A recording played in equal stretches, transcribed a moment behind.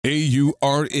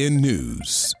AURN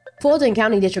News. Fulton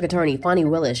County District Attorney Fani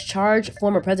Willis charged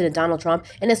former President Donald Trump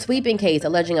in a sweeping case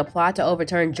alleging a plot to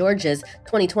overturn Georgia's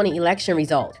 2020 election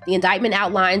result. The indictment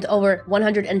outlines over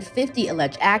 150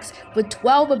 alleged acts, with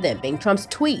 12 of them being Trump's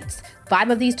tweets.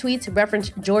 5 of these tweets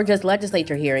referenced Georgia's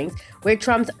legislature hearings, where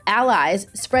Trump's allies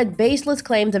spread baseless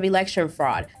claims of election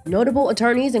fraud. Notable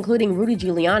attorneys, including Rudy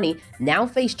Giuliani, now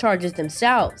face charges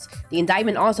themselves. The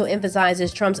indictment also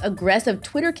emphasizes Trump's aggressive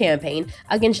Twitter campaign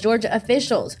against Georgia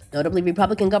officials, notably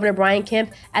Republican Governor Brian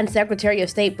Kemp and Secretary of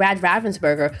State Brad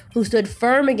Raffensperger, who stood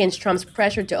firm against Trump's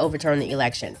pressure to overturn the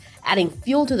election. Adding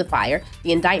fuel to the fire,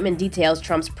 the indictment details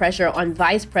Trump's pressure on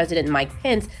Vice President Mike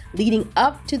Pence leading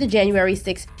up to the January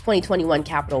 6, 2021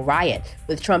 Capitol riot,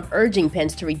 with Trump urging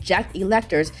Pence to reject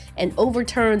electors and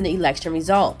overturn the election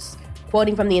results.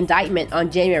 Quoting from the indictment, on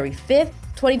January 5,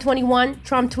 2021,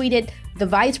 Trump tweeted, "The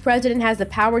vice president has the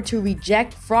power to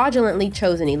reject fraudulently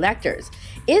chosen electors."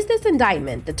 Is this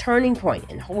indictment the turning point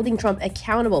in holding Trump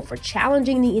accountable for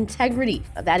challenging the integrity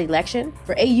of that election?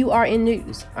 For AURN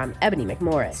News, I'm Ebony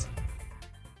McMorris.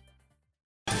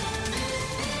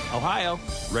 Ohio,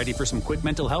 ready for some quick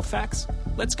mental health facts?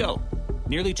 Let's go.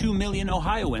 Nearly 2 million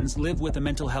Ohioans live with a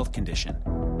mental health condition.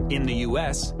 In the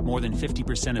U.S., more than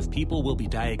 50% of people will be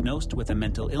diagnosed with a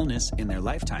mental illness in their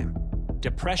lifetime.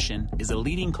 Depression is a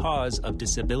leading cause of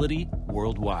disability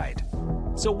worldwide.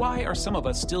 So why are some of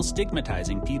us still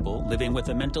stigmatizing people living with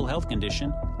a mental health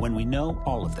condition when we know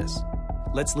all of this?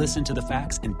 Let's listen to the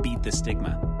facts and beat the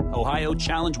stigma. Ohio,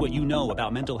 challenge what you know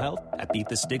about mental health at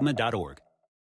beatthestigma.org.